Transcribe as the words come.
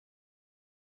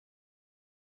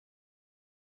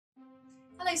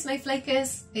Hello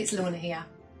Snowflakers, it's Lorna here.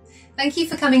 Thank you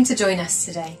for coming to join us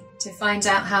today to find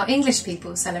out how English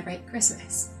people celebrate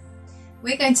Christmas.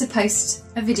 We're going to post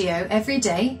a video every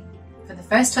day for the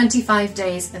first 25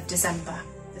 days of December,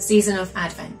 the season of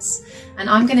Advent, and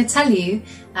I'm going to tell you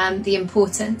the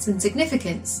importance and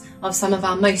significance of some of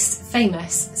our most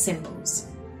famous symbols.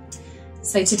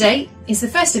 So today is the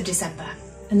 1st of December,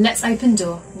 and let's open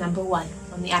door number 1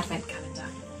 on the Advent calendar.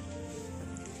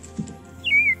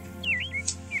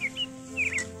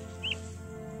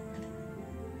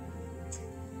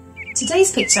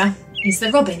 Today's picture is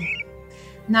the robin.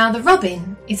 Now the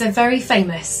robin is a very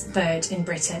famous bird in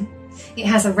Britain. It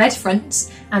has a red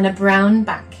front and a brown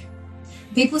back.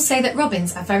 People say that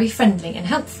robins are very friendly and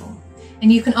helpful,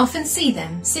 and you can often see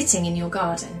them sitting in your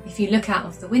garden if you look out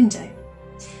of the window.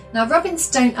 Now robins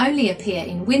don't only appear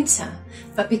in winter,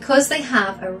 but because they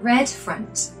have a red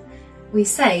front, we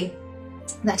say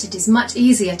that it is much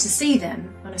easier to see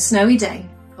them on a snowy day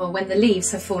or when the leaves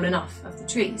have fallen off of the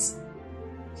trees.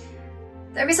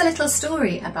 There is a little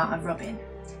story about a robin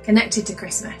connected to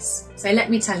Christmas, so let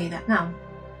me tell you that now.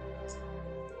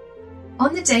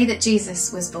 On the day that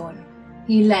Jesus was born,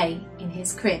 he lay in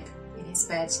his crib, in his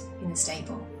bed in the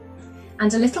stable,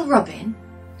 and a little robin,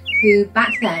 who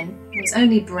back then was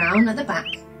only brown at the back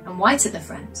and white at the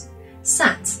front,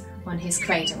 sat on his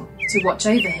cradle to watch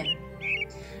over him.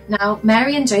 Now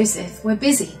Mary and Joseph were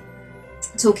busy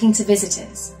talking to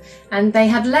visitors, and they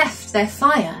had left their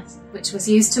fire, which was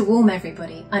used to warm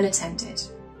everybody, unattended.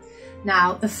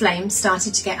 Now the flames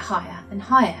started to get higher and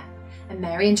higher, and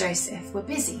Mary and Joseph were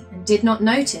busy and did not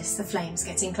notice the flames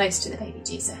getting close to the baby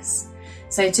Jesus.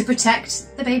 So to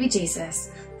protect the baby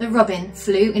Jesus, the robin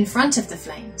flew in front of the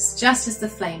flames, just as the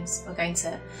flames were going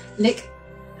to lick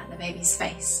at the baby's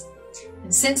face.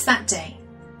 And since that day,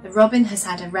 the robin has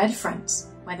had a red front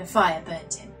where the fire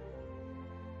burned him.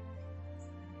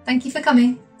 Thank you for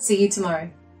coming. See you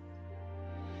tomorrow.